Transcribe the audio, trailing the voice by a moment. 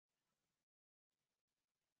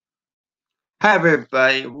Hi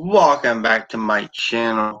everybody, welcome back to my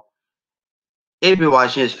channel. If you're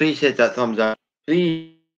watching this, please hit that thumbs up.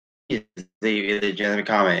 Please leave a legitimate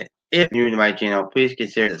comment. If you're new to my channel, please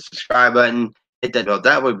consider the subscribe button. Hit that bell,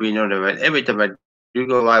 that would be notified every time I do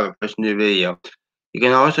go live or post a new video. You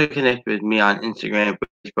can also connect with me on Instagram,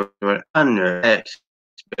 Facebook, Twitter, under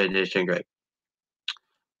Expedition Great.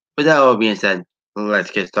 With that all being said,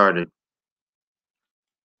 let's get started.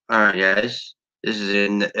 Alright guys, this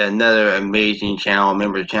is another amazing channel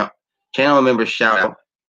member shout out.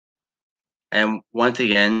 And once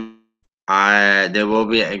again, there will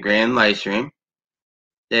be a grand live stream.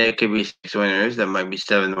 There could be 6 winners. There might be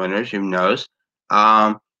 7 winners. Who knows?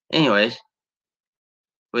 Anyways,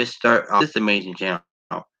 let's start off this amazing channel.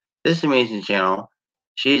 This amazing channel.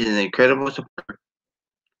 She's an incredible supporter.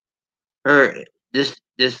 This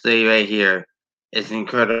lady right here is an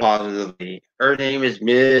incredible positive lady. Her name is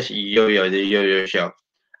Miss Yo-Yo, the Yo-Yo Show.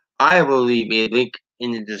 I will leave a link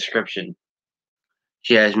in the description.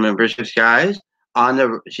 She has memberships, guys.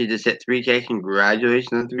 She just hit 3K.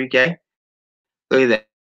 Congratulations on 3K. Look at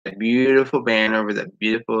that beautiful banner with a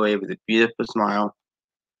beautiful lady with a beautiful smile.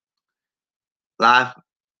 Laugh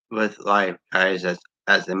with life, guys.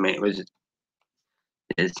 That's the main.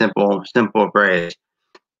 It's simple phrase.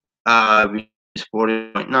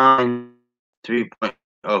 40.9,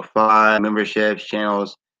 3.05 memberships,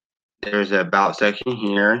 channels. There's a about section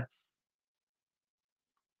here.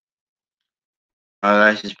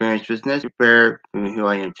 Last experience business. Prepare for who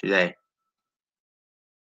I am today.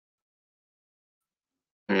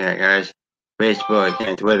 Yeah, guys. Facebook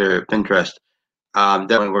and Twitter, Pinterest.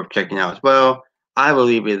 Definitely worth checking out as well. I will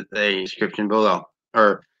leave a description below,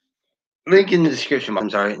 or link in the description.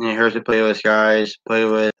 I'm sorry. And here's the playlist, guys.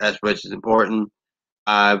 Playlist, that's which is important.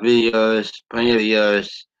 Videos, plenty of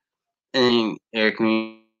videos, and air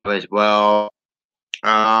community as well.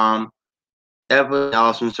 Definitely an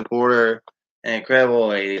awesome supporter, an incredible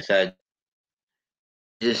lady. Said,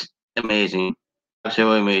 just amazing,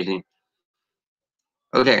 absolutely amazing.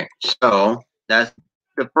 Okay, so that's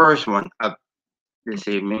the first one up this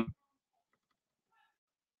evening.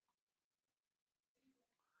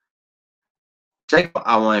 Second,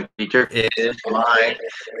 I want to feature is my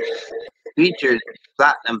featured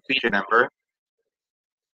platinum feature member,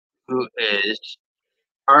 who is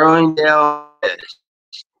Arlingdale. Is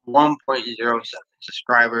 1.07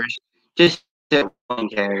 subscribers. Just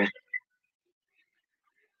 1K.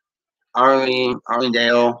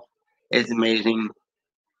 Arlingdale is amazing.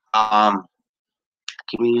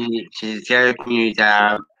 Community. She's got a community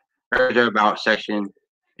tab. Here's her about section.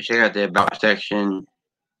 Check out the about section.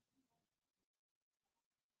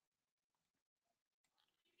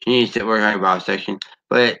 She needs to work on her about section,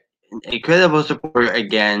 but incredible support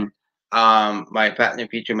again. My platinum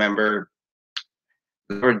feature member,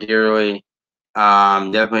 love her dearly.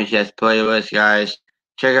 Definitely she has playlists, guys.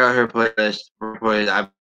 Check out her playlist. I'm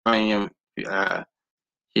finding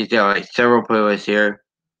she's got like several playlists here.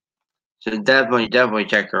 So definitely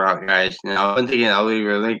check her out, guys. Now, once again, I'll leave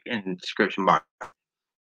a link in the description box.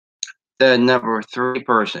 The number 3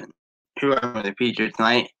 person who I'm going to feature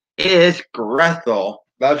tonight is Grethel.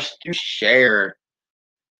 Loves to share.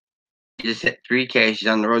 She just hit 3K. She's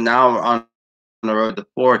on the road now. On the road to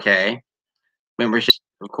 4K. Membership,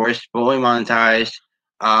 of course, fully monetized.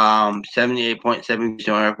 78.7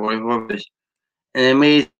 244 views. An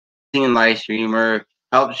amazing live streamer.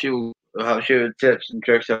 Helps you with tips and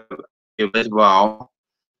tricks of as well.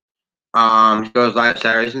 She goes live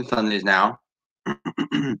Saturdays and Sundays now.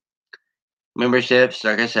 Memberships,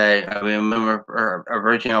 like I say, I've been a member of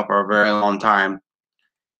her channel for a very long time.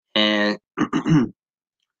 And of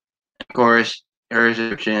course, her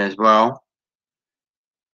subscription as well.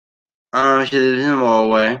 She lives in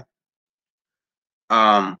Norway.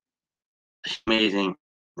 She's amazing.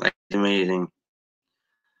 Like, amazing.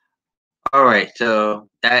 Alright, so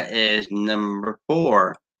that is number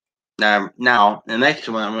 4. Now, the next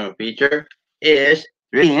one I'm going to feature is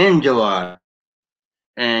Angela.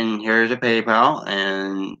 And here's a PayPal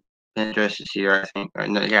and Pinterest is here, I think. Or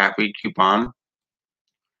no, yeah, free coupon.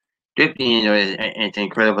 It's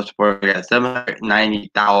incredible support. We got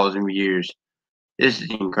 790,000 views. This is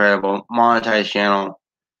incredible. Monetized channel.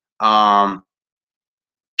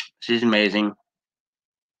 She's amazing.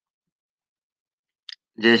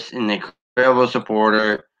 Just an incredible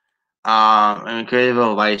supporter. An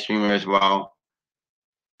incredible live streamer as well.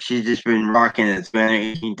 She's just been rocking it.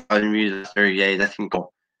 18,000 views in 30 days. That's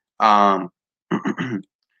cool.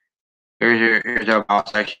 Here's our about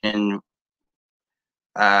section.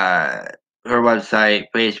 Her website,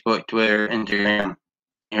 Facebook, Twitter, Instagram.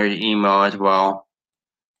 Here's email as well.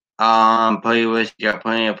 Playlist. You got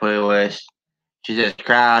plenty of playlists. She does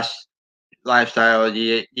crafts, lifestyle,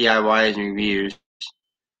 DIYs, and reviews.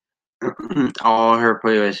 All her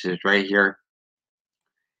playlists is right here.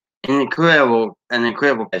 An incredible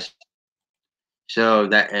guest. So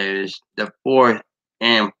that is the fourth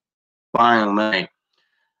and final night.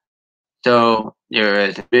 So there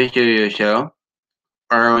is a Big Studio Show,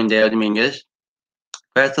 Erwin Dale Dominguez,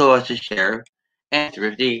 Bethel What's to Share, and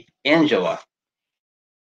Thrifty Angela.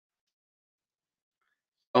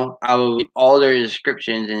 So I will leave all their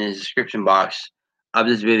descriptions in the description box of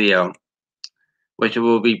this video, which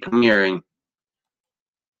will be premiering.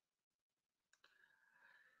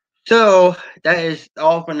 So that is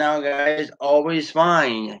all for now, guys. Always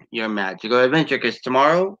find your magical adventure, because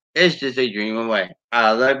tomorrow is just a dream away.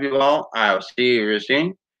 I love you all. I'll see you real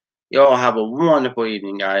soon. You all have a wonderful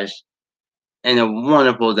evening, guys, and a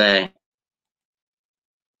wonderful day.